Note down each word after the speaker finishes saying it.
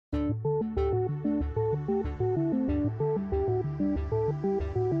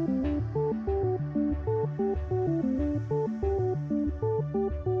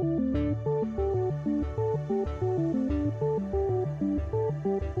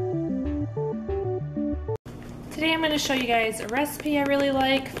Today I'm going to show you guys a recipe I really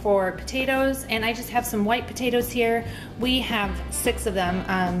like for potatoes, and I just have some white potatoes here. We have 6 of them.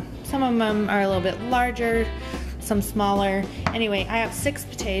 Some of them are a little bit larger, some smaller. Anyway, I have 6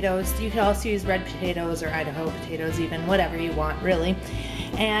 potatoes. You could also use red potatoes or Idaho potatoes, even whatever you want really.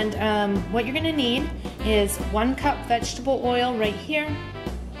 And what you're going to need is 1 cup vegetable oil right here,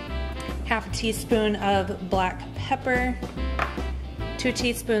 half a teaspoon of black pepper, 2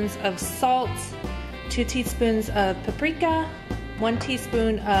 teaspoons of salt, 2 teaspoons of paprika, 1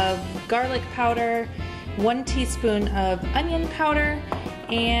 teaspoon of garlic powder, 1 teaspoon of onion powder,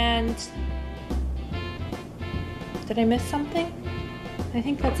 and did I miss something? I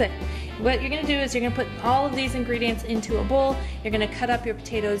think that's it. What you're going to do is you're going to put all of these ingredients into a bowl. You're going to cut up your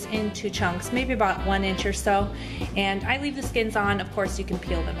potatoes into chunks, maybe about 1 inch or so, and I leave the skins on. Of course, you can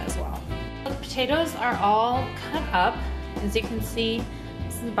peel them as well. The potatoes are all cut up, as you can see.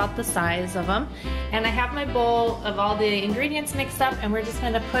 This is about the size of them, and I have my bowl of all the ingredients mixed up, and we're just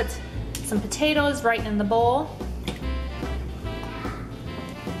going to put some potatoes right in the bowl.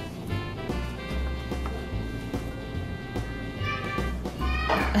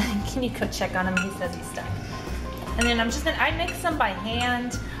 Can you go check on him? He says he's stuck. And then I mix them by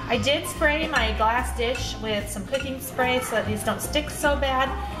hand. I did spray my glass dish with some cooking spray so that these don't stick so bad.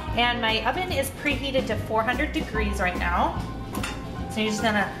 And my oven is preheated to 400 degrees right now. So you're just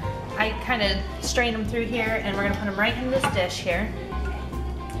gonna, I kind of strain them through here, and we're gonna put them right in this dish here.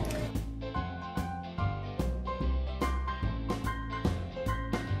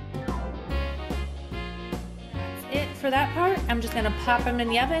 For that part, I'm just gonna pop them in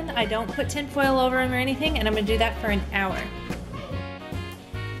the oven. I don't put tin foil over them or anything, and I'm gonna do that for an hour.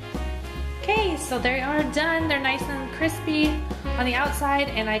 Okay, so they are done. They're nice and crispy on the outside,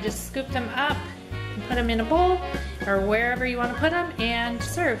 and I just scooped them up and put them in a bowl or wherever you want to put them and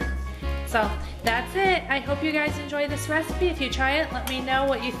serve. So that's it. I hope you guys enjoy this recipe. If you try it, let me know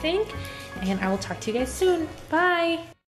what you think, and I will talk to you guys soon. Bye.